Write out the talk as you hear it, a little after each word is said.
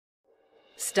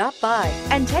Stop by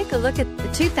and take a look at the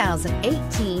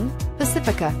 2018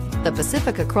 Pacifica. The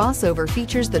Pacifica crossover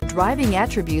features the driving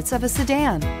attributes of a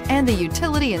sedan and the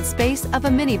utility and space of a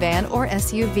minivan or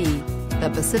SUV. The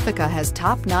Pacifica has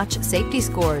top-notch safety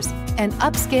scores, an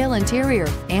upscale interior,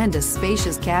 and a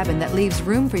spacious cabin that leaves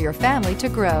room for your family to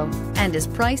grow, and is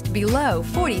priced below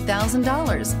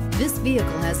 $40,000. This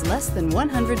vehicle has less than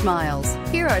 100 miles.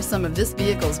 Here are some of this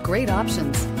vehicle's great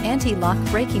options: anti-lock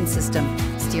braking system,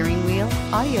 steering wheel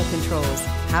audio controls,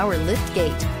 power lift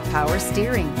gate, power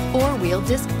steering, four-wheel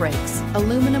disc brakes,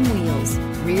 aluminum wheels,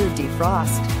 rear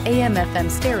defrost, AM/FM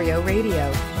stereo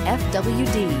radio,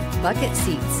 FWD bucket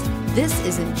seats. This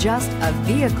isn't just a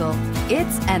vehicle,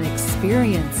 it's an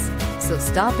experience. So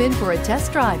stop in for a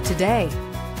test drive today.